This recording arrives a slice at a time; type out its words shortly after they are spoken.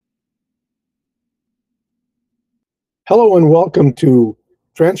Hello and welcome to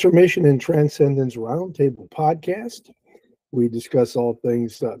Transformation and Transcendence Roundtable podcast. We discuss all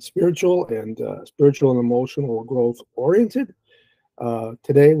things spiritual and emotional growth oriented.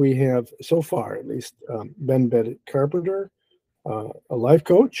 Today we have, so far at least, Ben Bennett Carpenter, a life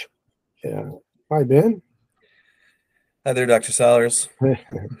coach. Hi, Ben. Hi there, Dr. Sellers.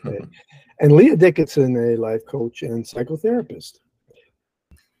 And Leah Dickinson, a life coach and psychotherapist.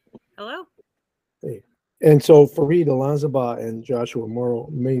 Hello. Hey. And so Fareed Alazaba and Joshua Morrow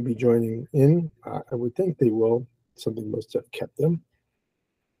may be joining in. I would think they will. Something must have kept them.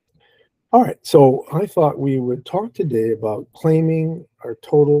 All right. So I thought we would talk today about claiming our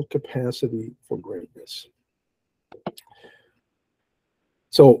total capacity for greatness.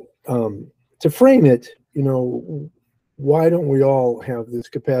 So to frame it, why don't we all have this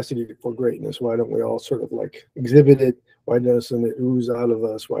capacity for greatness? Why don't we all sort of like exhibit it? Why doesn't it ooze out of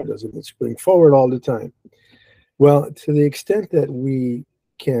us? Why doesn't it spring forward all the time? Well, to the extent that we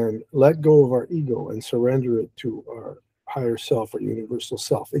can let go of our ego and surrender it to our higher self or universal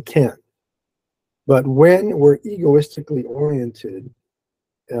self, it can. But when we're egoistically oriented,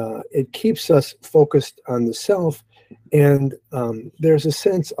 it keeps us focused on the self, and there's a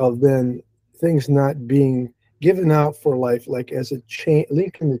sense of then things not being given out for life, like as a chain,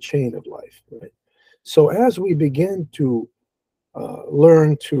 link in the chain of life, right? So as we begin to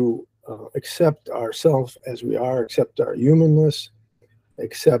learn to accept ourselves as we are, accept our humanness,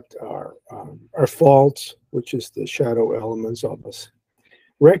 accept our faults, which is the shadow elements of us,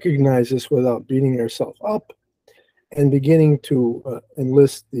 recognize this without beating ourselves up, and beginning to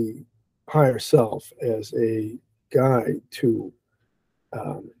enlist the higher self as a guide to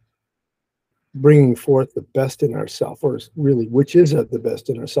bringing forth the best in ourselves, or really, which is the best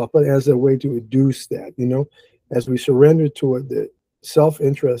in ourselves, but as a way to induce that, as we surrender to it, the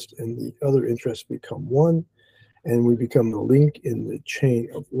self-interest and the other interests become one, and we become the link in the chain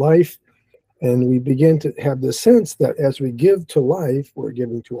of life. And we begin to have the sense that as we give to life, we're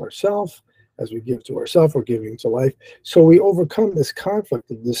giving to ourselves. As we give to ourselves, we're giving to life. So we overcome this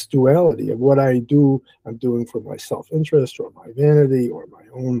conflict of this duality of what I do, I'm doing for my self-interest or my vanity or my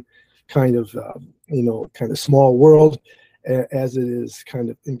own kind of small world, as it is kind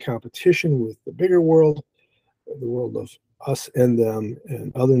of in competition with the bigger world, the world of us and them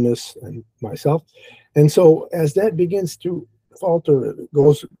and otherness and myself. And so as that begins to falter,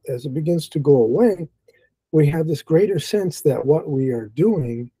 as it begins to go away, we have this greater sense that what we are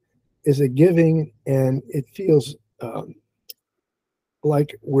doing is a giving, and it feels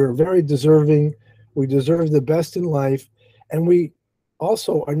like we're very deserving. We deserve the best in life, and we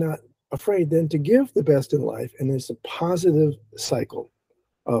also are not afraid then to give the best in life. And it's a positive cycle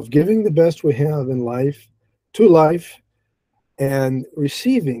of giving the best we have in life to life and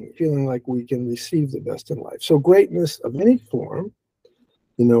receiving, feeling like we can receive the best in life. So greatness of any form,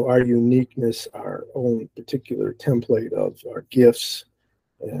 our uniqueness, our own particular template of our gifts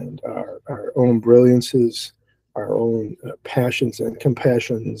and our own brilliances, our own passions and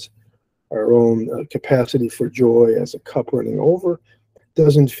compassions, our own capacity for joy as a cup running over,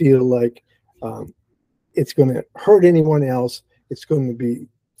 doesn't feel like it's going to hurt anyone else. It's going to be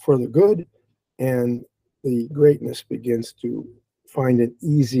for the good, and the greatness begins to find an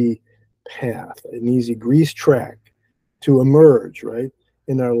easy path, an easy grease track to emerge, right,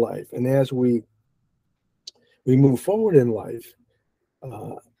 in our life. And as we move forward in life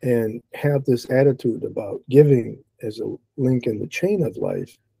and have this attitude about giving as a link in the chain of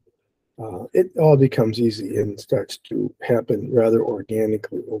life, it all becomes easy and starts to happen rather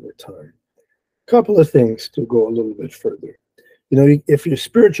organically over time. A couple of things to go a little bit further. If you're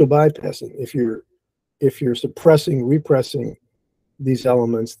spiritual bypassing, if you're suppressing, repressing these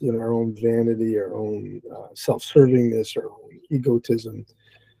elements in our own vanity, our own self-servingness, our own egotism,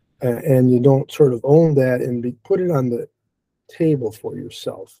 and you don't sort of own that and put it on the table for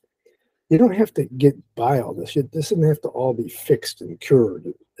yourself. You don't have to get by all this. It doesn't have to all be fixed and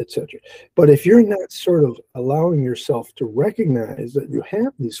cured, etc. But if you're not sort of allowing yourself to recognize that you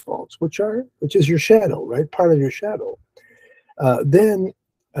have these faults, which is your shadow, right? Part of your shadow, then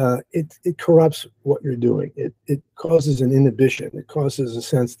it corrupts what you're doing. It causes an inhibition. It causes a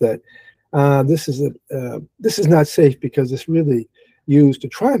sense that this is not safe, because it's really used to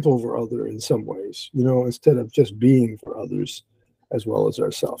triumph over other in some ways, instead of just being for others as well as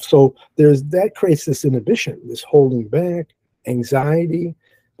ourselves. So that creates this inhibition, this holding back, anxiety,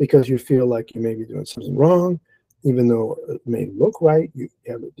 because you feel like you may be doing something wrong, even though it may look right. You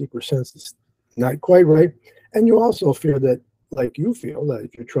have a deeper sense it's not quite right. And you also fear that, like you feel, that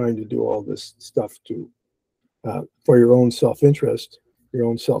if you're trying to do all this stuff for your own self-interest, your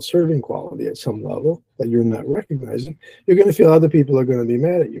own self-serving quality at some level that you're not recognizing, you're going to feel other people are going to be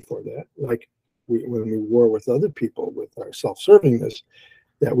mad at you for that. Like when we war with other people with our self-servingness,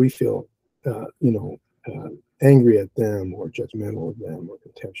 that we feel, angry at them or judgmental of them or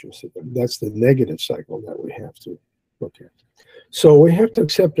contemptuous of them. That's the negative cycle that we have to look at. So we have to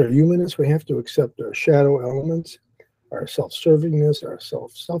accept our humanness. We have to accept our shadow elements, our self-servingness, our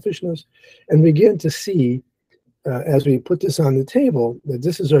selfishness, and begin to see, as we put this on the table, that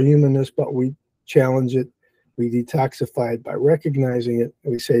this is our humanness, but we challenge it, we detoxify it by recognizing it.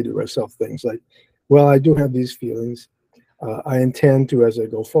 We say to ourselves things like, well, I do have these feelings. I intend to, as I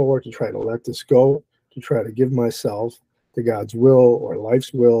go forward, to try to let this go, to try to give myself to God's will or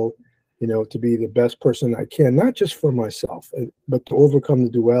life's will, to be the best person I can, not just for myself, but to overcome the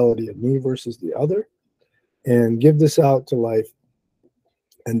duality of me versus the other, and give this out to life.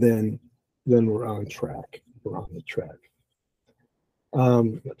 And then we're on track. We're on the track.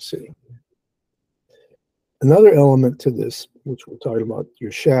 Let's see. Another element to this, which we're talking about,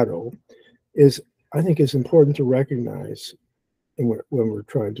 your shadow, is I think it's important to recognize, and when we're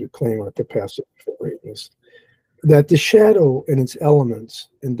trying to claim our capacity for greatness, that the shadow and its elements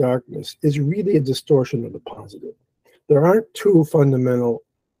in darkness is really a distortion of the positive. There aren't two fundamental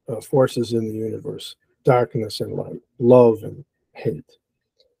forces in the universe, darkness and light, love and hate.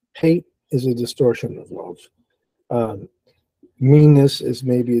 Hate is a distortion of love. Meanness is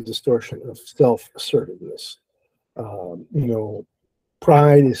maybe a distortion of self-assertiveness.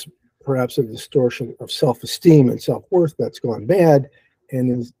 Pride is perhaps a distortion of self-esteem and self-worth that's gone bad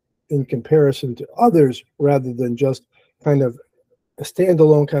and is in comparison to others rather than just kind of a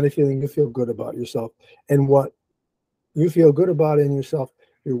standalone kind of feeling you feel good about yourself. And what you feel good about in yourself,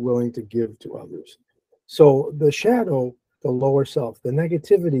 you're willing to give to others. So the shadow, the lower self, the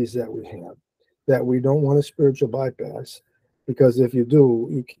negativities that we have, that we don't want a spiritual bypass, because if you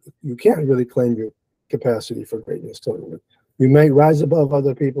do, you can't really claim your capacity for greatness totally. You may rise above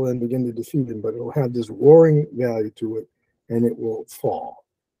other people and begin to defeat them, but it will have this warring value to it, and it will fall.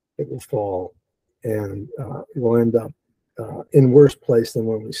 It will fall, and it will end up in worse place than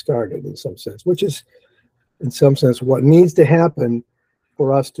when we started, in some sense, which is, in some sense, what needs to happen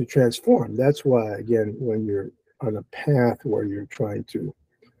for us to transform. That's why, again, when you're on a path where you're trying to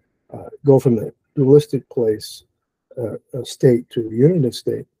go from the dualistic place, state to a unitive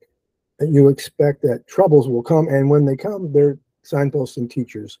state, and you expect that troubles will come, and when they come, they're signposts and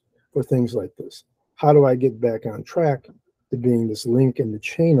teachers for things like this. How do I get back on track to being this link in the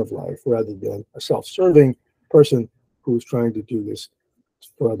chain of life rather than a self-serving person who's trying to do this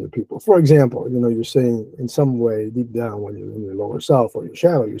for other people? For example, you're saying in some way deep down when you're in your lower self or your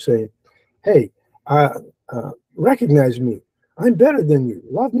shadow, you're saying, hey, recognize me. I'm better than you.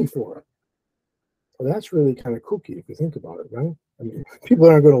 Love me for it. Well, that's really kind of kooky if you think about it, right? I mean, people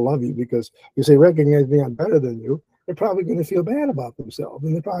aren't going to love you because you say, recognize me, I'm better than you. They're probably going to feel bad about themselves.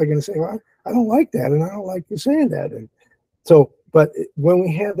 And they're probably going to say, well, I don't like that. And I don't like you saying that. And so, but when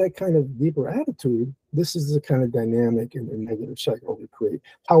we have that kind of deeper attitude, this is the kind of dynamic and the negative cycle we create.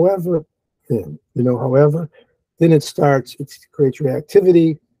 However, then it creates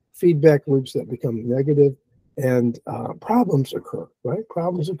reactivity, feedback loops that become negative, and problems occur, right?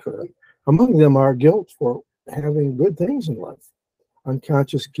 Problems occur. Among them are guilt for having good things in life,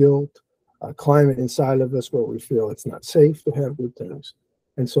 unconscious guilt, a climate inside of us where we feel it's not safe to have good things,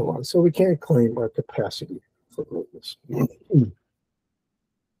 and so on. So we can't claim our capacity for greatness.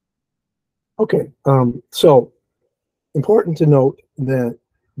 Okay, so important to note that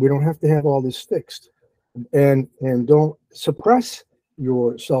we don't have to have all this fixed, and don't suppress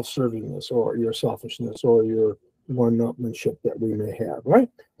your self-servingness or your selfishness or your one-upmanship that we may have, right?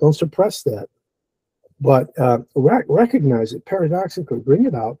 Don't suppress that, but recognize it paradoxically, bring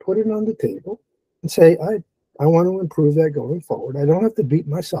it out, put it on the table, and say, I want to improve that going forward. I don't have to beat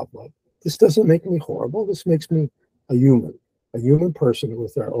myself up. This doesn't make me horrible. This makes me a human person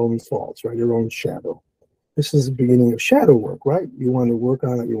with our own faults, right? Your own shadow. This is the beginning of shadow work, right? You want to work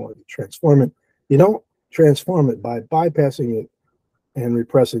on it. You want to transform it. You don't transform it by bypassing it and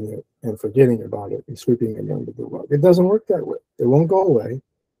repressing it and forgetting about it and sweeping it under the rug. It doesn't work that way. It won't go away.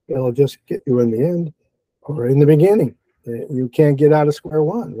 It'll just get you in the end or in the beginning. You can't get out of square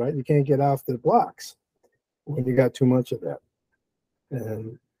one, right? You can't get off the blocks when you got too much of that.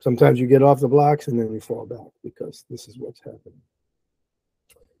 And sometimes you get off the blocks and then you fall back because this is what's happening.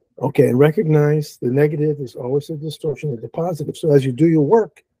 Okay, and recognize the negative is always a distortion of the positive. So as you do your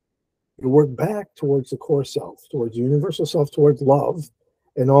work back towards the core self, towards the universal self, towards love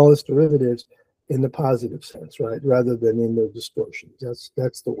and all its derivatives in the positive sense, right? Rather than in the distortions.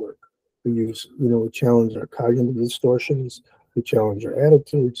 That's the work we use. We challenge our cognitive distortions, We challenge our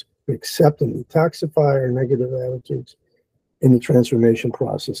attitudes. We accept and detoxify our negative attitudes in the transformation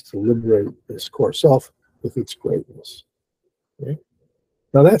process to liberate this core self with its greatness. Okay?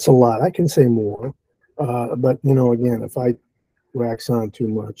 Now that's a lot. I can say more, but again, if I wax on too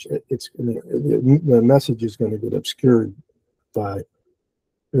much, the message is going to get obscured by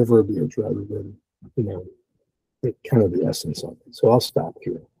the verbiage rather than kind of the essence of it. So I'll stop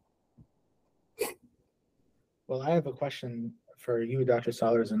here. Well, I have a question for you, Dr.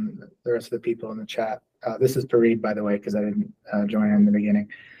 Sollers, and the rest of the people in the chat. This is Fareed, by the way, because I didn't join in the beginning.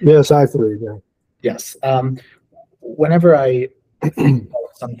 Yes, I Fareed. Yeah. Yes. Whenever I think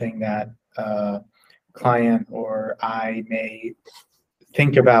about something that a client or I may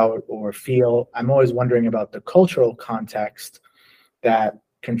think about or feel, I'm always wondering about the cultural context that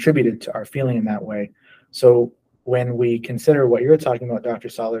contributed to our feeling in that way. So when we consider what you're talking about, Dr.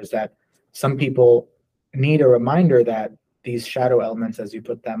 Sollers, that some people need a reminder that these shadow elements, as you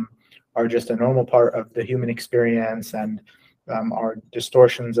put them, are just a normal part of the human experience and are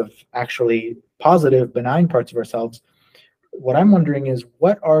distortions of actually positive, benign parts of ourselves. What I'm wondering is,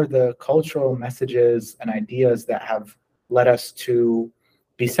 what are the cultural messages and ideas that have led us to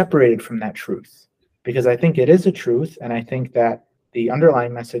be separated from that truth? Because I think it is a truth, and I think that the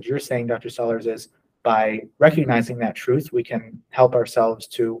underlying message you're saying, Dr. Sollers, is by recognizing that truth, we can help ourselves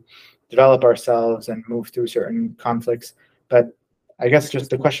to develop ourselves and move through certain conflicts. But I guess just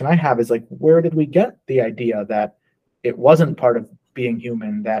the question I have is, like, where did we get the idea that it wasn't part of being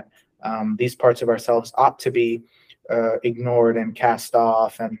human, that these parts of ourselves ought to be ignored and cast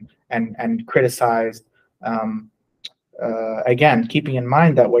off and criticized? Again, keeping in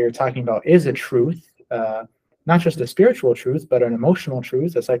mind that what you're talking about is a truth, not just a spiritual truth, but an emotional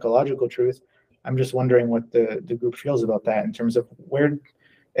truth, a psychological truth. I'm just wondering what the group feels about that in terms of where,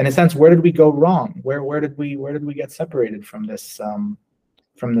 in a sense, where did we go wrong? Where did we get separated from this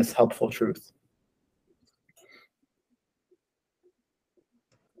helpful truth?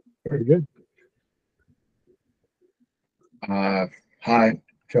 Very good. Hi,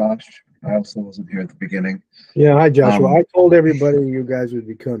 Josh. I also wasn't here at the beginning. Yeah, hi, Joshua. I told everybody you guys would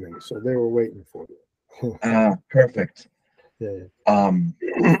be coming, so they were waiting for you. Perfect. Yeah.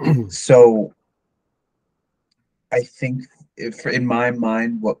 So I think if in my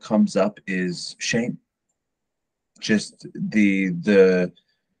mind, what comes up is shame. Just the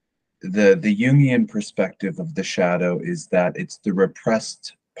Jungian perspective of the shadow is that it's the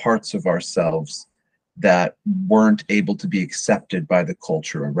repressed parts of ourselves that weren't able to be accepted by the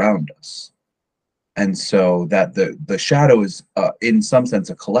culture around us. And so that the shadow is in some sense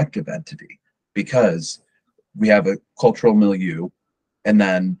a collective entity, because we have a cultural milieu, and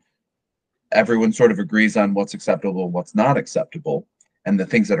then everyone sort of agrees on what's acceptable and what's not acceptable. And the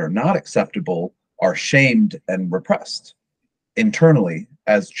things that are not acceptable are shamed and repressed internally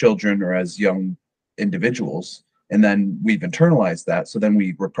as children or as young individuals. And then we've internalized that, so then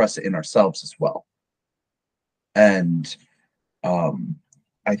we repress it in ourselves as well. And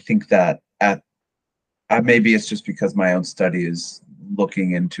I think that maybe it's just because my own study is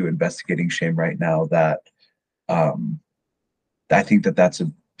looking into investigating shame right now, that I think that that's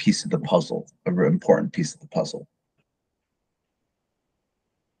a piece of the puzzle, a very important piece of the puzzle.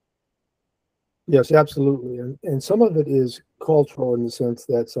 Yes, absolutely. And some of it is cultural in the sense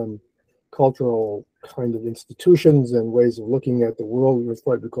that some cultural kind of institutions and ways of looking at the world, it's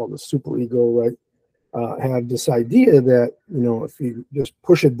what we call the superego, right? Have this idea that, if you just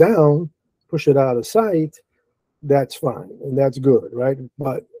push it down, push it out of sight, that's fine and that's good, right?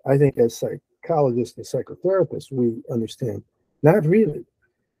 But I think as psychologists and psychotherapists, we understand not really.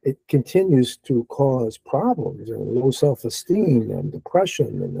 It continues to cause problems and low self-esteem and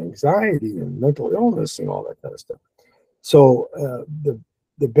depression and anxiety and mental illness and all that kind of stuff. So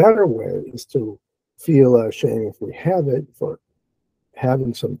the better way is to feel shame if we have it for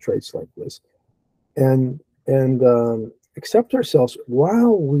having some traits like this, and accept ourselves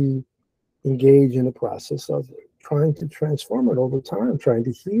while we engage in the process of trying to transform it over time, trying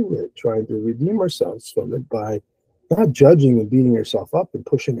to heal it, trying to redeem ourselves from it by not judging and beating yourself up and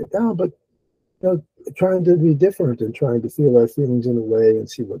pushing it down, but trying to be different and trying to feel our feelings in a way and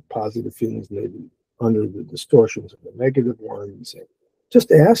see what positive feelings may be under the distortions of the negative ones. And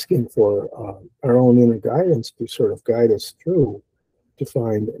just asking for our own inner guidance to sort of guide us through to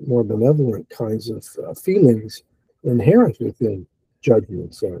find more benevolent kinds of feelings inherent within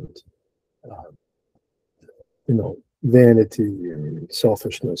judgments and vanity and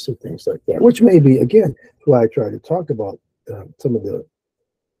selfishness and things like that, which may be, again, why I try to talk about some of the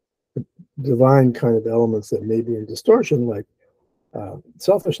divine kind of elements that may be in distortion, like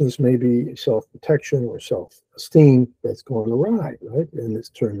Selfishness may be self-protection or self-esteem that's going awry, right? And it's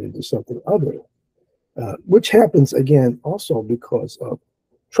turned into something other, which happens again also because of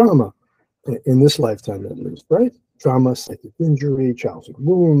trauma in this lifetime at least, right? Trauma, psychic injury, childhood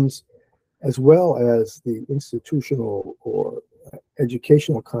wounds, as well as the institutional or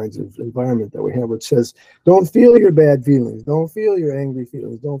educational kinds of environment that we have, which says, don't feel your bad feelings, don't feel your angry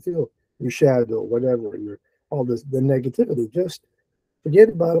feelings, don't feel your shadow, whatever, all this, the negativity, just forget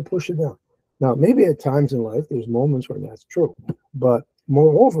about it, push it down. Now, maybe at times in life, there's moments when that's true, but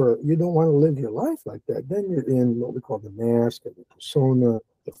moreover, you don't want to live your life like that. Then you're in what we call the mask or the persona,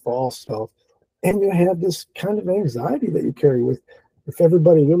 the false self, and you have this kind of anxiety that you carry with, if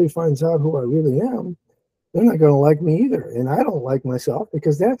everybody really finds out who I really am, they're not going to like me either. And I don't like myself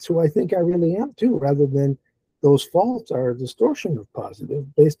because that's who I think I really am too, rather than those faults are a distortion of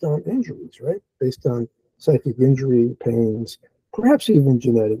positive based on injuries, right? Based on psychic injury, pains, perhaps even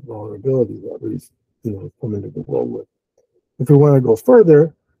genetic vulnerability that we've, come into the world with. If we want to go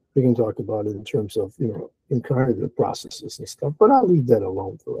further, we can talk about it in terms of, incarnative processes and stuff, but I'll leave that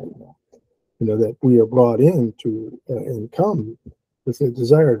alone for right now. That we are brought in to and come with a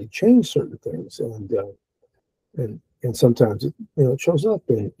desire to change certain things, and sometimes it shows up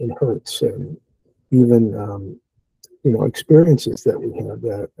in hurts and even experiences that we have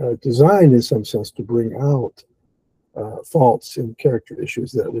that are designed in some sense to bring out faults and character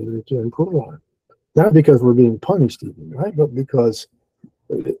issues that we need to improve on. Not because we're being punished even, right? But because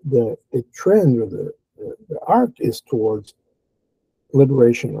the trend or the arc is towards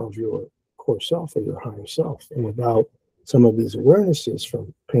liberation of your core self or your higher self. And without some of these awarenesses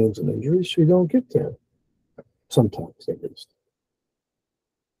from pains and injuries, you don't get there. Sometimes, at least.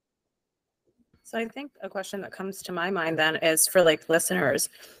 So I think a question that comes to my mind then is for listeners,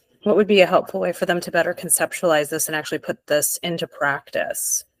 what would be a helpful way for them to better conceptualize this and actually put this into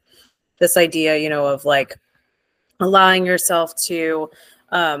practice? This idea, of allowing yourself to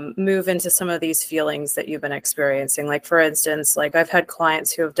move into some of these feelings that you've been experiencing. Like, for instance, I've had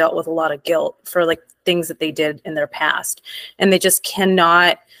clients who have dealt with a lot of guilt for things that they did in their past, and they just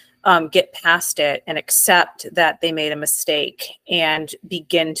cannot get past it and accept that they made a mistake and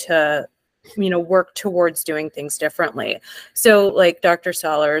begin to work towards doing things differently. So Dr.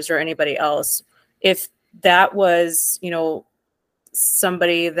 Sellers or anybody else, if that was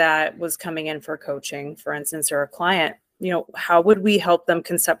somebody that was coming in for coaching, for instance, or a client, how would we help them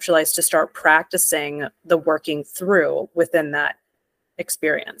conceptualize to start practicing the working through within that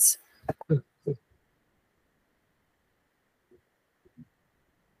experience?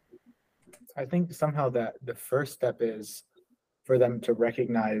 I think somehow that the first step is for them to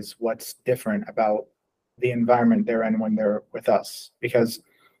recognize what's different about the environment they're in when they're with us. Because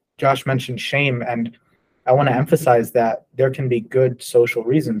Josh mentioned shame, and I want to emphasize that there can be good social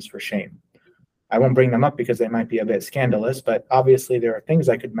reasons for shame. I won't bring them up because they might be a bit scandalous, but obviously there are things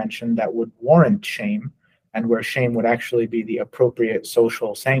I could mention that would warrant shame and where shame would actually be the appropriate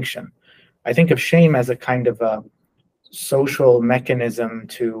social sanction. I think of shame as a kind of a social mechanism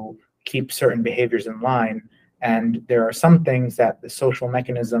to keep certain behaviors in line. And there are some things that the social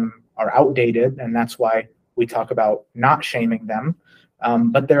mechanism are outdated, and that's why we talk about not shaming them.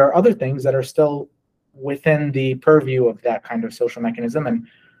 But there are other things that are still within the purview of that kind of social mechanism. And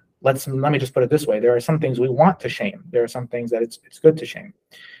let me just put it this way. There are some things we want to shame. There are some things that it's good to shame.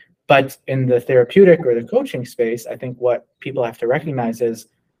 But in the therapeutic or the coaching space, I think what people have to recognize is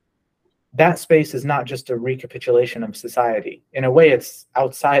that space is not just a recapitulation of society. In a way, it's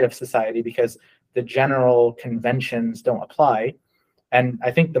outside of society because the general conventions don't apply. And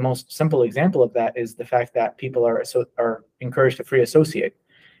I think the most simple example of that is the fact that people are encouraged to free associate.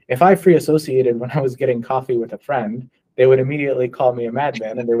 If I free associated when I was getting coffee with a friend, they would immediately call me a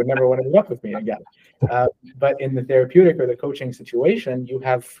madman and they would never want to meet up with me again. But in the therapeutic or the coaching situation, you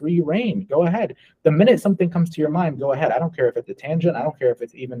have free reign. Go ahead. The minute something comes to your mind, go ahead. I don't care if it's a tangent. I don't care if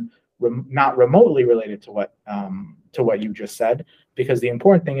it's even not remotely related to what you just said, because the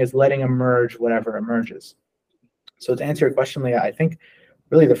important thing is letting emerge whatever emerges. So to answer your question, Leah, I think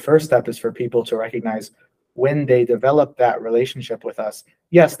really the first step is for people to recognize when they develop that relationship with us.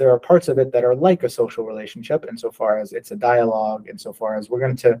 Yes, there are parts of it that are like a social relationship insofar as it's a dialogue, insofar as we're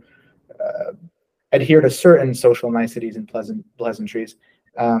going to adhere to certain social niceties and pleasantries.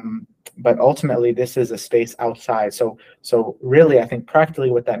 But ultimately, this is a space outside. So really, I think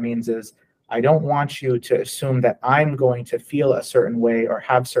practically what that means is I don't want you to assume that I'm going to feel a certain way or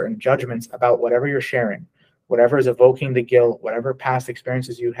have certain judgments about whatever you're sharing, whatever is evoking the guilt, whatever past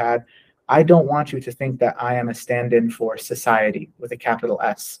experiences you had. I don't want you to think that I am a stand-in for society with a capital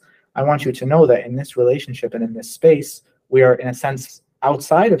S. I want you to know that in this relationship and in this space, we are in a sense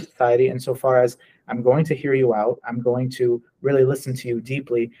outside of society insofar as I'm going to hear you out. I'm going to really listen to you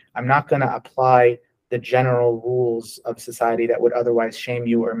deeply. I'm not going to apply the general rules of society that would otherwise shame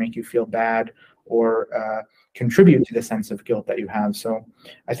you or make you feel bad or contribute to the sense of guilt that you have. So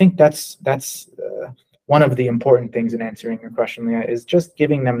I think that's one of the important things in answering your question, Leah, is just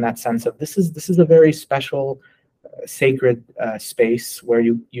giving them that sense of this is a very special, sacred space where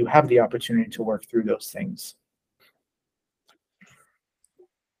you have the opportunity to work through those things.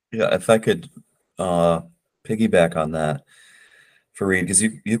 Yeah, if I could piggyback on that, Fareed, because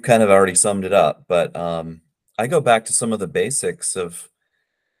you kind of already summed it up, but I go back to some of the basics of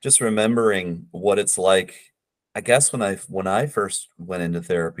just remembering what it's like. I guess when I first went into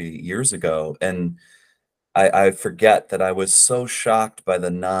therapy years ago, and I forget that I was so shocked by the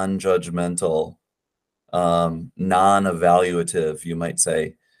non-judgmental, non-evaluative, you might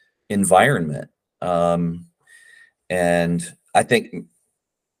say, environment. And I think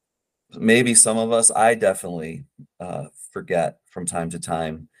maybe some of us, I definitely forget from time to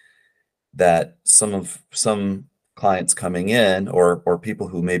time that some clients coming in or people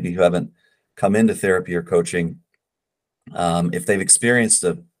who maybe who haven't come into therapy or coaching, if they've experienced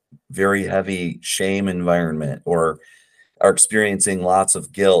a very heavy shame environment or are experiencing lots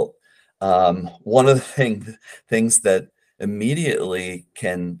of guilt, one of the things that immediately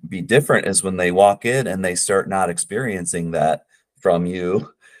can be different is when they walk in and they start not experiencing that from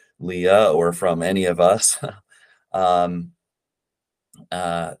you, Leah, or from any of us. Because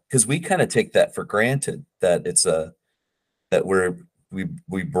we kind of take that for granted, that it's that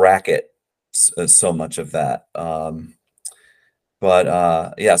we bracket so much of that.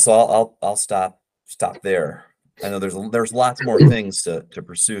 Yeah, so I'll stop there. I know there's lots more things to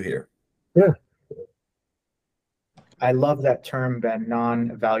pursue here. Yeah. I love that term, Ben,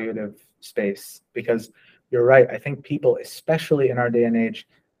 non-evaluative space, because you're right. I think people, especially in our day and age,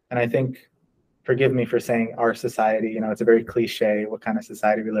 and I think, forgive me for saying our society, it's a very cliche what kind of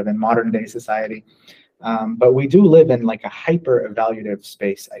society we live in, modern day society. But we do live in like a hyper evaluative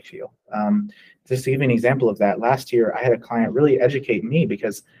space, I feel. Just to give you an example of that, last year I had a client really educate me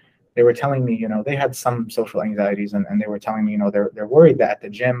because they were telling me, they had some social anxieties and they were telling me, they're worried that at the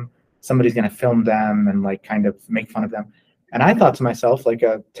gym, somebody's going to film them and like kind of make fun of them. And I thought to myself, like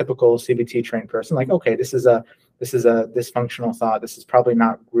a typical CBT trained person, like, okay, this is a dysfunctional thought. This is probably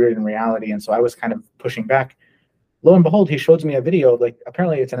not rooted in reality. And so I was kind of pushing back. Lo and behold, he shows me a video of like,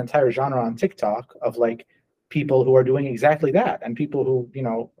 apparently it's an entire genre on TikTok of like people who are doing exactly that. And people who,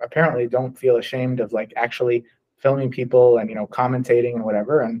 apparently don't feel ashamed of like actually filming people and, commentating and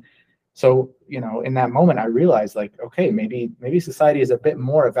whatever. And so, in that moment, I realized like, okay, maybe society is a bit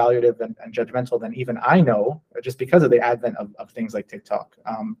more evaluative and judgmental than even I know, just because of the advent of things like TikTok.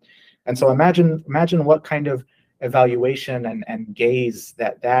 And so imagine what kind of evaluation and gaze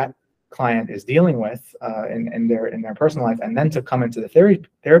that client is dealing with in their personal life, and then to come into the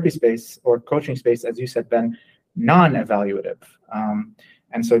therapy space or coaching space, as you said, Ben, non-evaluative.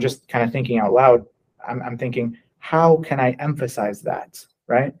 And so just kind of thinking out loud, I'm thinking, how can I emphasize that,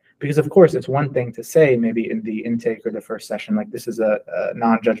 right? Because of course it's one thing to say maybe in the intake or the first session, like this is a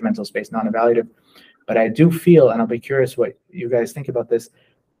non-judgmental space, non-evaluative, but I do feel, and I'll be curious what you guys think about this,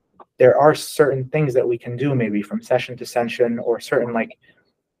 there are certain things that we can do maybe from session to session, or certain like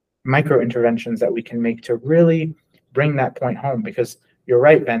micro interventions that we can make to really bring that point home. Because you're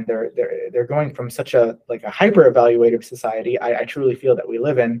right, Ben, they're going from such a hyper evaluative society I truly feel that we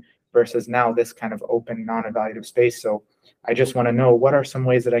live in, versus now this kind of open non-evaluative space. So I just want to know, what are some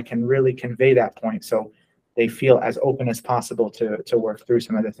ways that I can really convey that point so they feel as open as possible to work through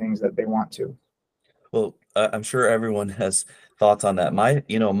some of the things that they want to. Well, I'm sure everyone has thoughts on that. My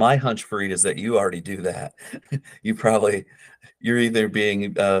hunch, Fareed, is that you already do that. You're either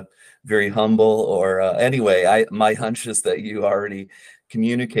being very humble or anyway, my hunch is that you already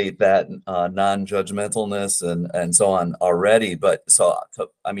communicate that non-judgmentalness and so on already. But so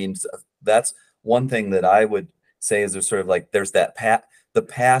I mean, that's one thing that I would say is there's sort of like, there's that the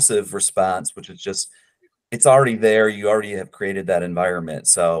passive response, which is just, it's already there. You already have created that environment.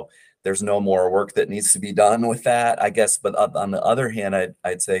 So there's no more work that needs to be done with that, I guess. But on the other hand,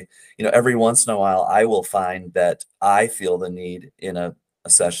 I'd say, every once in a while, I will find that I feel the need in a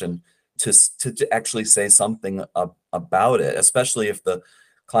session to actually say something about it, especially if the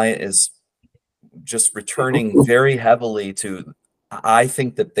client is just returning very heavily to, I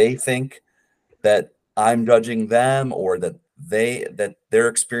think that they think that I'm judging them, or that they're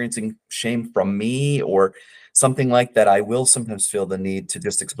experiencing shame from me or something like that. I will sometimes feel the need to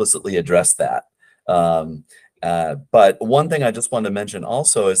just explicitly address that. But one thing I just wanted to mention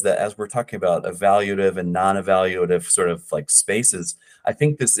also is that as we're talking about evaluative and non-evaluative sort of like spaces, I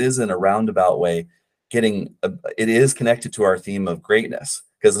think this is in a roundabout way it is connected to our theme of greatness,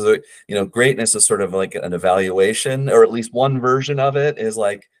 because greatness is sort of like an evaluation, or at least one version of it is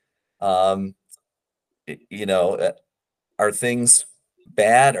like, um, are things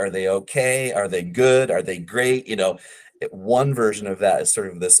bad? Are they okay? Are they good? Are they great? One version of that is sort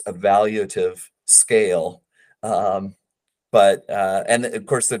of this evaluative scale. And of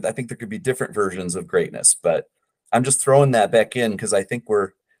course, I think there could be different versions of greatness, but I'm just throwing that back in because I think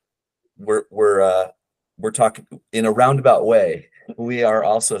we're talking in a roundabout way. We are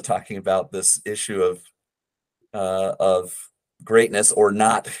also talking about this issue of greatness or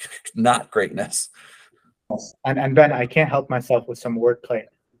not greatness. And Ben, I can't help myself with some wordplay.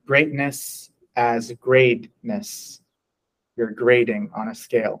 Greatness as gradeness. You're grading on a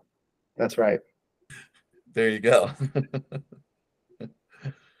scale. That's right. There you go.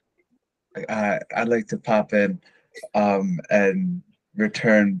 I'd like to pop in and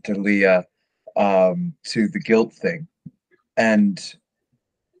return to Leah to the guilt thing. And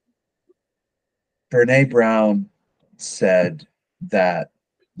Brene Brown said that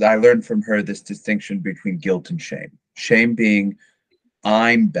I learned from her this distinction between guilt and shame. Shame being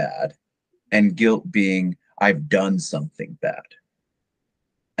I'm bad, and guilt being I've done something bad.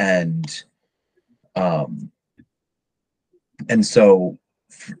 And so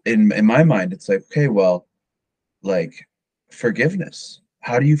in my mind, it's like, okay, well, like forgiveness.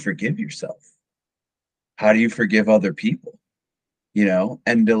 How do you forgive yourself? How do you forgive other people?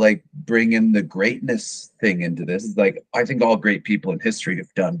 And to like bring in the greatness thing into this is like, I think all great people in history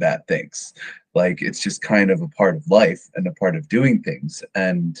have done bad things. Like, it's just kind of a part of life and a part of doing things.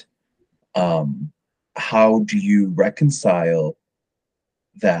 And how do you reconcile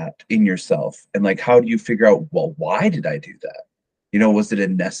that in yourself? And like, how do you figure out, well, why did I do that? Was it a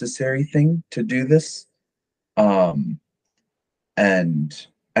necessary thing to do this? And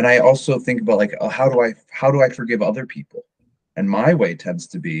I also think about like, how do I forgive other people? And my way tends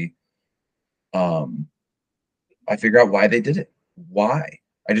to be, I figure out why they did it. Why?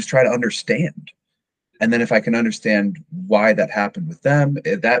 I just try to understand. And then if I can understand why that happened with them,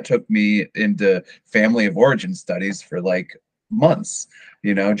 that took me into family of origin studies for like months,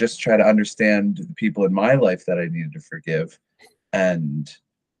 just try to understand the people in my life that I needed to forgive.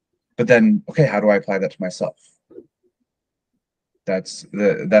 But then, okay, how do I apply that to myself? That's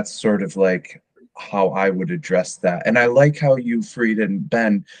sort of like how I would address that. And I like how you, Farid and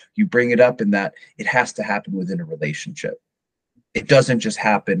Ben, you bring it up in that it has to happen within a relationship. It doesn't just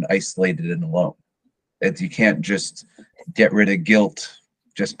happen isolated and alone. You can't just get rid of guilt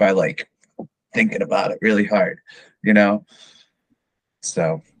just by like thinking about it really hard,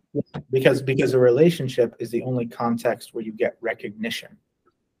 So because a relationship is the only context where you get recognition.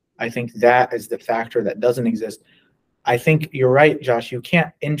 I think that is the factor that doesn't exist. I think you're right, Josh. You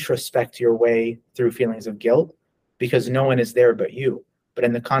can't introspect your way through feelings of guilt because no one is there but you. But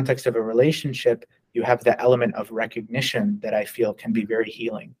in the context of a relationship, you have the element of recognition that I feel can be very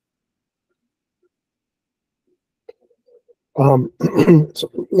healing. So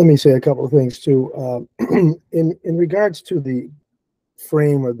let me say a couple of things too. In regards to the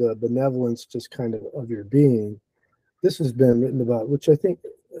frame or the benevolence just kind of your being, this has been written about, which I think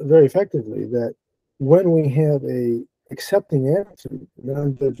very effectively, that when we have a accepting attitude,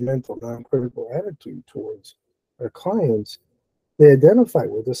 non-judgmental, non-critical attitude towards our clients, they identify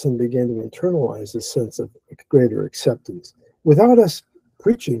with us and begin to internalize this sense of greater acceptance without us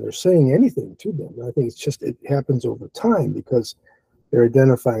preaching or saying anything to them. I think it happens over time because they're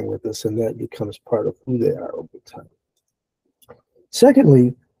identifying with us, and that becomes part of who they are over time.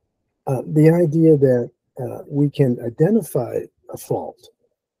 Secondly, the idea that we can identify a fault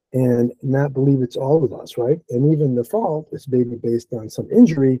and not believe it's all of us, right? And even the fault is maybe based on some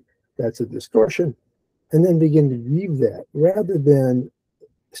injury, that's a distortion, and then begin to grieve that rather than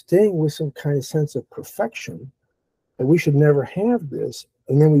staying with some kind of sense of perfection that we should never have this,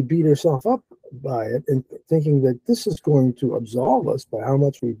 and then we beat ourselves up by it and thinking that this is going to absolve us by how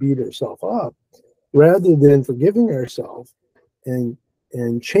much we beat ourselves up, rather than forgiving ourselves and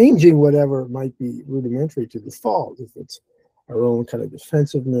changing whatever might be rudimentary to the fault. If it's our own kind of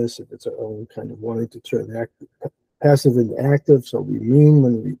defensiveness, if it's our own kind of wanting to turn passive into active, so we mean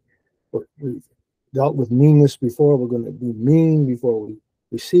when we've dealt with meanness before, we're going to be mean before we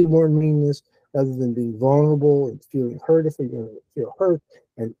receive more meanness, rather than being vulnerable and feeling hurt if we're going to feel hurt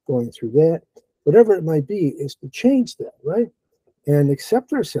and going through that. Whatever it might be, is to change that, right? And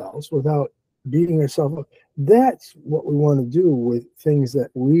accept ourselves without beating ourselves up. That's what we want to do with things that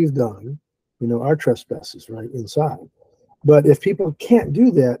we've done our trespasses right inside. But if people can't do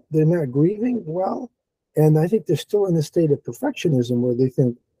that, they're not grieving well. And I think they're still in a state of perfectionism where they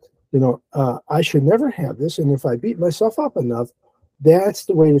think, I should never have this. And if I beat myself up enough, that's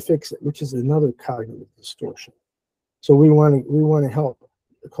the way to fix it, which is another cognitive distortion. So we want to help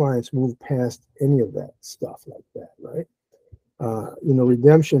the clients move past any of that stuff like that, right?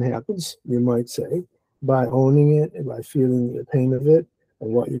 Redemption happens, you might say, by owning it and by feeling the pain of it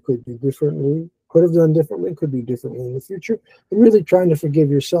and what you could do differently, could have done differently, could do differently in the future, and really trying to forgive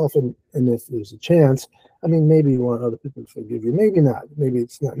yourself. And if there's a chance, maybe you want other people to forgive you, maybe not. Maybe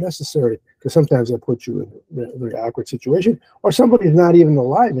it's not necessary, because sometimes I put you in a very awkward situation, or somebody's not even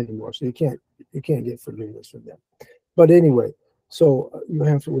alive anymore, so you can't get forgiveness from them. But anyway, so we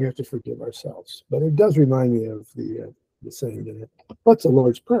have to forgive ourselves. But it does remind me of the saying that what's the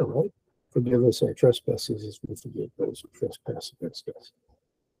Lord's Prayer, right? Forgive us our trespasses as we forgive those who trespass against us.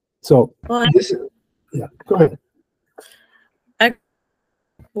 So Well, go ahead. I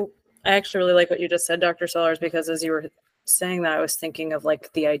actually really like what you just said, Dr. Sellers, because as you were saying that, I was thinking of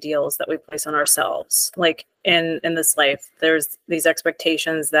like the ideals that we place on ourselves. Like in this life, there's these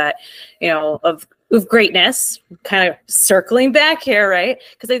expectations that, of greatness, kind of circling back here, right?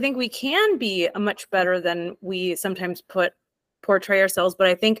 Because I think we can be much better than we sometimes portray ourselves, but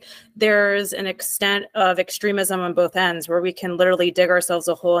I think there's an extent of extremism on both ends where we can literally dig ourselves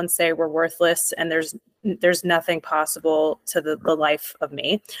a hole and say we're worthless and there's nothing possible to the life of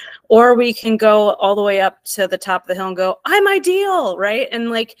me. Or we can go all the way up to the top of the hill and go, I'm ideal, right?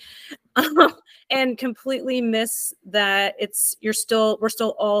 And like and completely miss that we're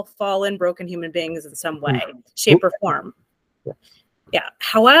still all fallen, broken human beings in some way, shape, or form. Yeah.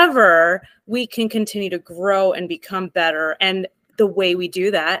 However, we can continue to grow and become better. And the way we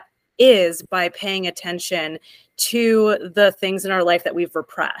do that is by paying attention to the things in our life that we've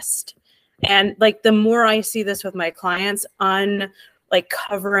repressed. And like the more I see this with my clients,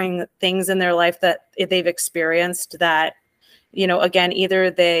 covering things in their life that they've experienced that, again,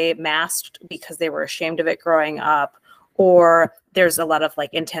 either they masked because they were ashamed of it growing up, or there's a lot of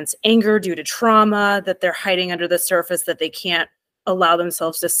like intense anger due to trauma that they're hiding under the surface that they can't allow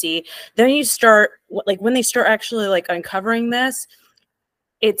themselves to see. Then you start, when they start actually like uncovering this,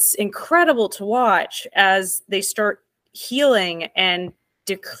 it's incredible to watch as they start healing and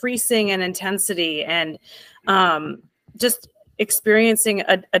decreasing in intensity and just experiencing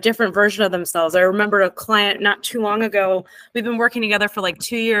a different version of themselves. I remember a client not too long ago, we've been working together for like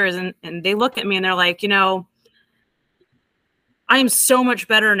 2 years, and they look at me and they're like, I'm so much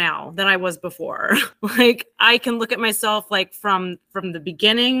better now than I was before. Like I can look at myself like from the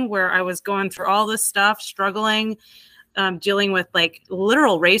beginning where I was going through all this stuff, struggling, dealing with like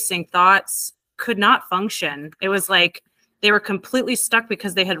literal racing thoughts, could not function. It was like they were completely stuck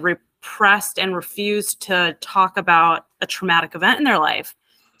because they had repressed and refused to talk about a traumatic event in their life.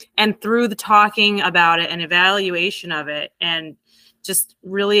 And through the talking about it and evaluation of it and just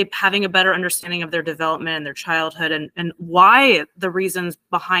really having a better understanding of their development and their childhood and why the reasons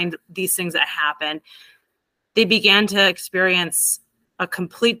behind these things that happen, they began to experience a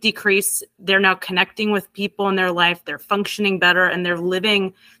complete decrease. They're now connecting with people in their life. They're functioning better and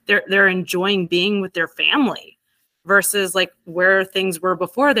they're enjoying being with their family versus like where things were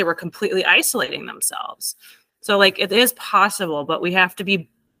before. They were completely isolating themselves. So like it is possible, but we have to be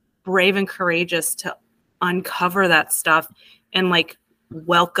brave and courageous to uncover that stuff and like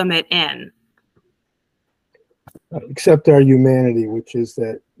welcome it in. Accept our humanity, which is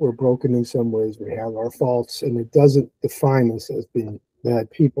that we're broken in some ways, we have our faults, and it doesn't define us as being bad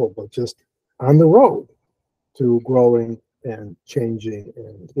people, but just on the road to growing and changing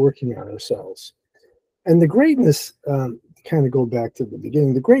and working on ourselves. And the greatness, kind of go back to the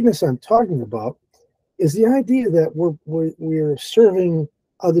beginning, the greatness I'm talking about is the idea that we're serving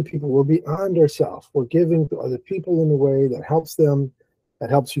other people, we're beyond ourselves, we're giving to other people in a way that helps them, that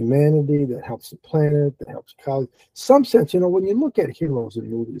helps humanity, that helps the planet, that helps college. Some sense, when you look at heroes in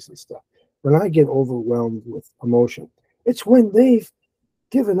movies and stuff, when I get overwhelmed with emotion, it's when they've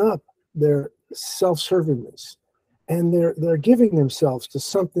given up their self-servingness and they're giving themselves to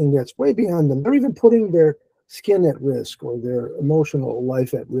something that's way beyond them. They're even putting their skin at risk or their emotional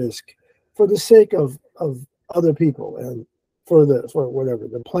life at risk for the sake of other people and for whatever,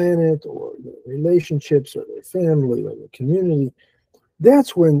 the planet or the relationships or their family or the community.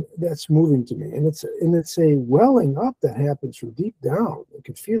 That's when that's moving to me. And it's a welling up that happens from deep down. I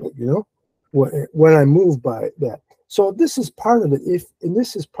can feel it, when I'm moved by that. So this is part of it. And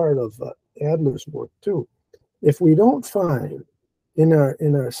this is part of Adler's work too. If we don't find in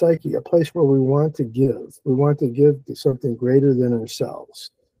our psyche a place where we want to give to something greater than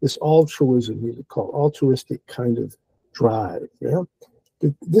ourselves, this altruism, we would call altruistic kind of drive. Yeah,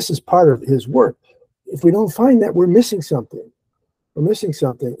 this is part of his work. If we don't find that, we're missing something. We're missing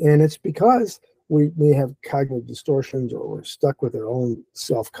something, and it's because we may have cognitive distortions, or we're stuck with our own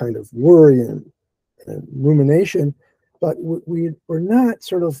self kind of worry and rumination. But we're not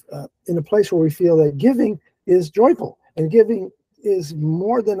sort of in a place where we feel that giving is joyful and giving is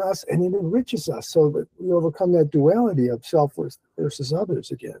more than us, and it enriches us, so that we overcome that duality of self versus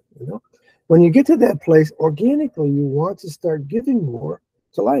others again. You know, when you get to that place, organically, you want to start giving more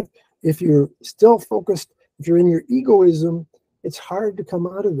to life. If you're still focused, if you're in your egoism, it's hard to come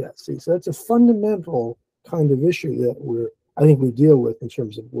out of that. See, so that's a fundamental kind of issue that I think we deal with in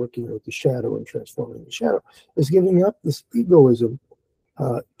terms of working with the shadow and transforming the shadow, is giving up this egoism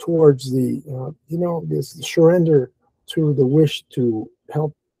towards the, this surrender to the wish to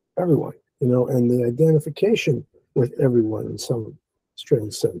help everyone, and the identification with everyone in some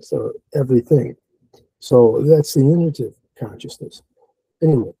strange sense, or everything. So that's the unitive consciousness.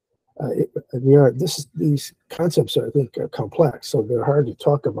 Anyway, these concepts, I think, are complex, so they're hard to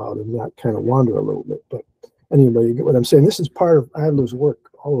talk about and not kind of wander a little bit. But anyway, you get what I'm saying. This is part of Adler's work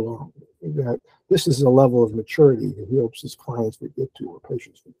all along. That this is a level of maturity that he hopes his clients would get to, or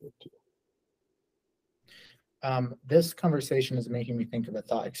patients would get to. This conversation is making me think of a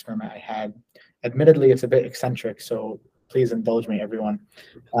thought experiment I had. Admittedly, it's a bit eccentric, so please indulge me, everyone.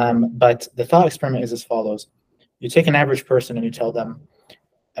 But the thought experiment is as follows. You take an average person and you tell them,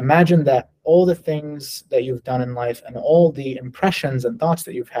 imagine that all the things that you've done in life and all the impressions and thoughts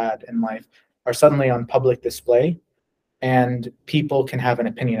that you've had in life are suddenly on public display, and people can have an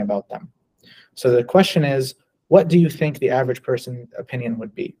opinion about them. So the question is, what do you think the average person's opinion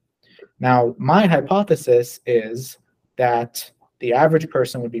would be? Now, my hypothesis is that the average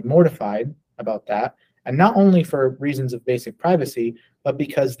person would be mortified about that, and not only for reasons of basic privacy, but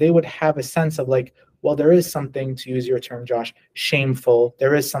because they would have a sense of like, well, there is something, to use your term, Josh, shameful.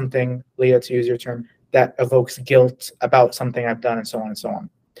 There is something, Leah, to use your term, that evokes guilt about something I've done, and so on and so on.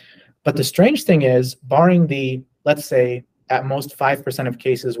 But the strange thing is, barring the, let's say, at most 5% of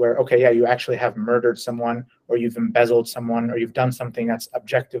cases where, okay, yeah, you actually have murdered someone, or you've embezzled someone, or you've done something that's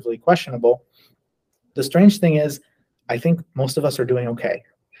objectively questionable, the strange thing is, I think most of us are doing okay.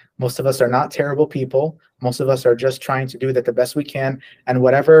 Most of us are not terrible people. Most of us are just trying to do that the best we can. And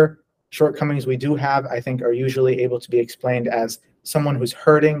whatever shortcomings we do have, I think, are usually able to be explained as someone who's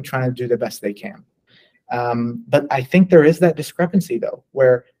hurting, trying to do the best they can. But I think there is that discrepancy, though,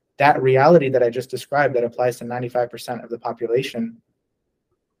 where that reality that I just described that applies to 95% of the population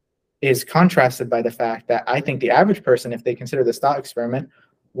is contrasted by the fact that I think the average person, if they consider this thought experiment,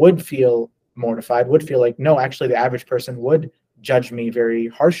 would feel mortified, would feel like, no, actually the average person would judge me very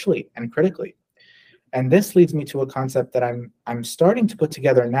harshly and critically. And this leads me to a concept that I'm starting to put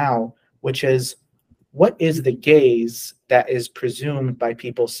together now, which is, what is the gaze that is presumed by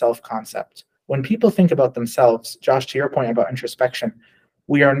people's self-concept? When people think about themselves, Josh, to your point about introspection,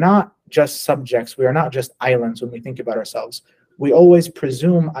 we are not just subjects, we are not just islands when we think about ourselves. We always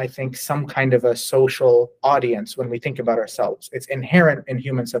presume, I think, some kind of a social audience when we think about ourselves. It's inherent in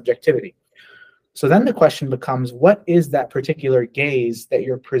human subjectivity. So then the question becomes, what is that particular gaze that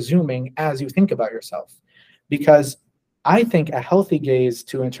you're presuming as you think about yourself? Because I think a healthy gaze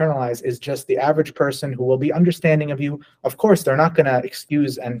to internalize is just the average person who will be understanding of you. Of course, they're not going to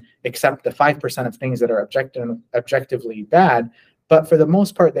excuse and accept the 5% of things that are objectively bad, but for the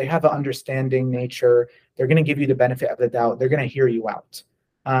most part, they have an understanding nature. They're going to give you the benefit of the doubt. They're going to hear you out.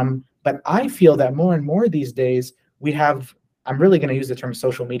 But I feel that more and more these days, we have, I'm really going to use the term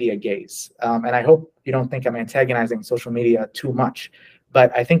social media gaze. And I hope you don't think I'm antagonizing social media too much,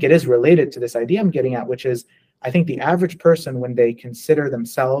 but I think it is related to this idea I'm getting at, which is, I think the average person, when they consider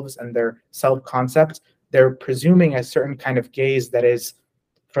themselves and their self-concept, they're presuming a certain kind of gaze that is,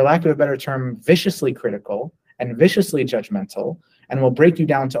 for lack of a better term, viciously critical and viciously judgmental, and will break you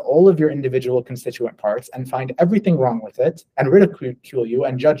down to all of your individual constituent parts and find everything wrong with it and ridicule you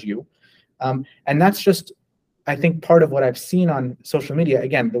and judge you. And that's just, I think, part of what I've seen on social media.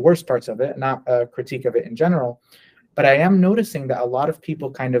 Again, the worst parts of it, not a critique of it in general, but I am noticing that a lot of people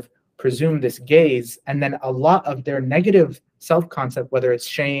kind of presume this gaze, and then a lot of their negative self-concept, whether it's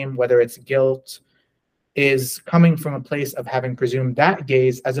shame, whether it's guilt, is coming from a place of having presumed that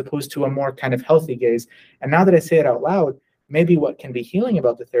gaze as opposed to a more kind of healthy gaze. And now that I say it out loud, maybe what can be healing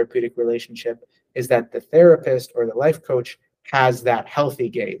about the therapeutic relationship is that the therapist or the life coach has that healthy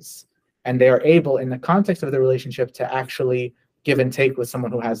gaze, and they are able, in the context of the relationship, to actually give and take with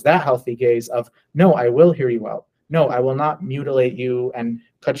someone who has that healthy gaze of, no, I will hear you out. No, I will not mutilate you and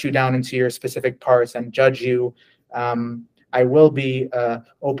cut you down into your specific parts and judge you. I will be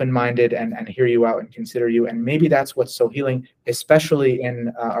open-minded and hear you out and consider you. And maybe that's what's so healing, especially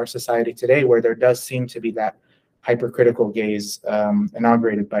in our society today, where there does seem to be that hypercritical gaze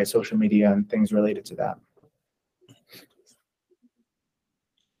inaugurated by social media and things related to that.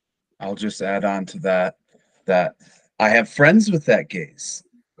 I'll just add on to that I have friends with that gaze,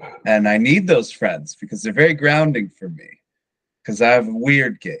 and I need those friends because they're very grounding for me, because I have a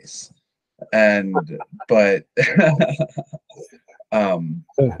weird gaze. And but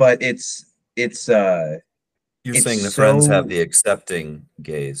but it's You're it's saying the friends have so, the accepting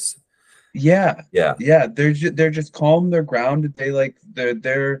gaze. yeah, Yeah. yeah, they're just calm, they're grounded,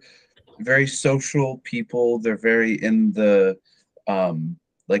 they're very social people, they're very in the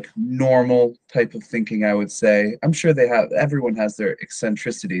like normal type of thinking, I would say. I'm sure everyone has their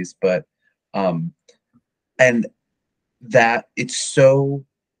eccentricities, but and that it's so,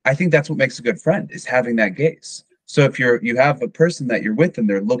 I think that's what makes a good friend, is having that gaze. So if you have a person that you're with and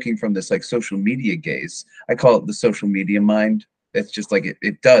they're looking from this like social media gaze, I call it the social media mind. It's just like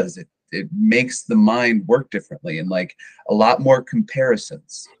it makes the mind work differently, and like a lot more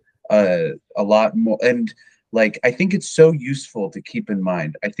comparisons, a lot more. And like I think it's so useful to keep in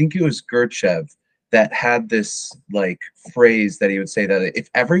mind. I think it was Gurdjieff that had this like phrase that he would say, that if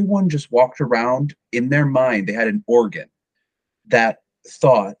everyone just walked around in their mind, they had an organ that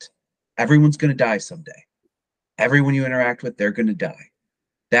thought everyone's going to die someday. Everyone you interact with, they're going to die.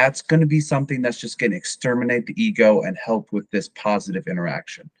 That's going to be something that's just going to exterminate the ego and help with this positive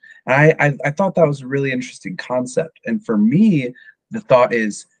interaction. And I thought that was a really interesting concept. And for me, the thought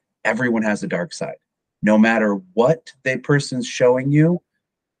is everyone has a dark side. No matter what the person's showing you,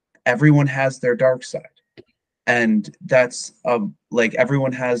 everyone has their dark side. And that's like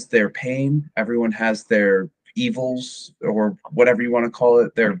everyone has their pain, everyone has their evils, or whatever you want to call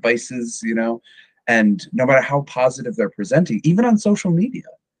it, their vices, and no matter how positive they're presenting, even on social media,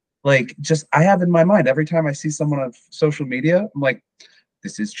 like just I have in my mind, every time I see someone on social media, I'm like,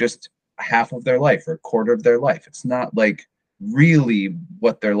 this is just half of their life or a quarter of their life. It's not like really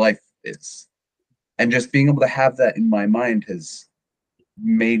what their life is. And just being able to have that in my mind has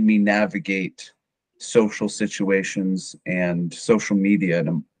made me navigate social situations and social media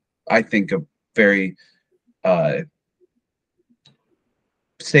in I think a very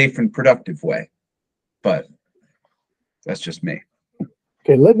safe and productive way. But that's just me.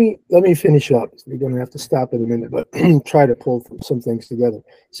 Okay, let me finish up. We're going to have to stop in a minute, but try to pull some things together.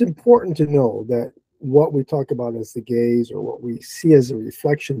 It's important to know that what we talk about as the gaze, or what we see as a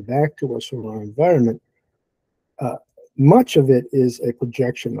reflection back to us from our environment, much of it is a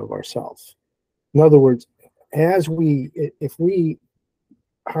projection of ourselves. In other words, if we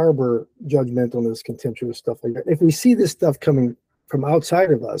harbor judgmentalness, contemptuous stuff like that, if we see this stuff coming from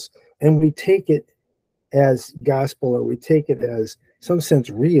outside of us and we take it as gospel, or we take it as some sense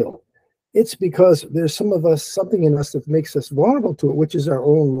real, it's because there's something in us that makes us vulnerable to it, which is our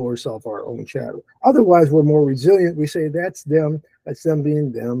own lower self, our own shadow. Otherwise, we're more resilient. We say, that's them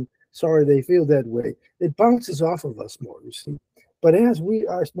being them. Sorry, they feel that way. It bounces off of us more, you see. But as we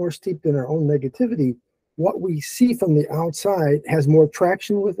are more steeped in our own negativity, what we see from the outside has more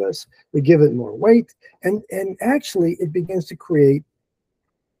traction with us. We give it more weight, and actually it begins to create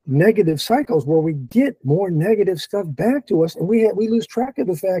negative cycles where we get more negative stuff back to us, and we lose track of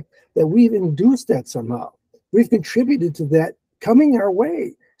the fact that we've induced that somehow. We've contributed to that coming our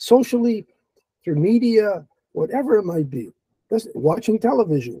way socially, through media, whatever it might be. Watching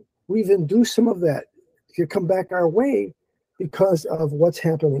television, we've induced some of that to come back our way because of what's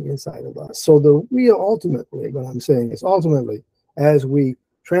happening inside of us. So the real, ultimately, what I'm saying is, ultimately, as we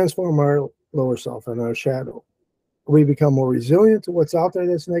transform our lower self and our shadow, we become more resilient to what's out there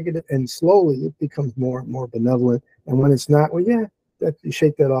that's negative, and slowly it becomes more and more benevolent. And when it's not, well, yeah, that you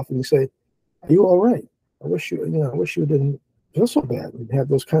shake that off and you say, "Are you all right? I wish you didn't feel so bad and have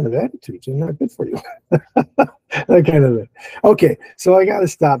those kind of attitudes. They're not good for you." That kind of thing. Okay, so I got to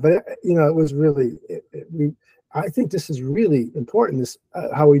stop. But it was really, I think this is really important. This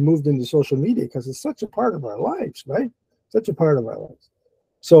how we moved into social media, because it's such a part of our lives, right? Such a part of our lives.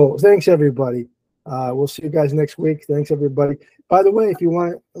 So thanks, everybody. We'll see you guys next week. Thanks, everybody. By the way, if you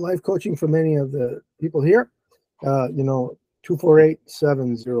want life coaching from any of the people here,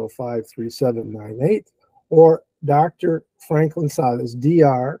 248-705-3798, or Dr. Franklin Salas,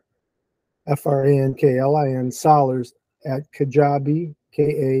 DrFranklin Salas at Kajabi,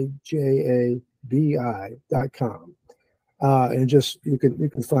 KAJABI.com. And just you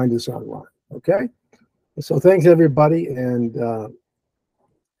can find us online. Okay. So thanks, everybody, and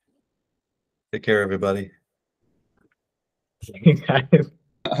Take care, everybody. You guys.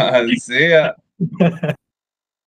 See ya.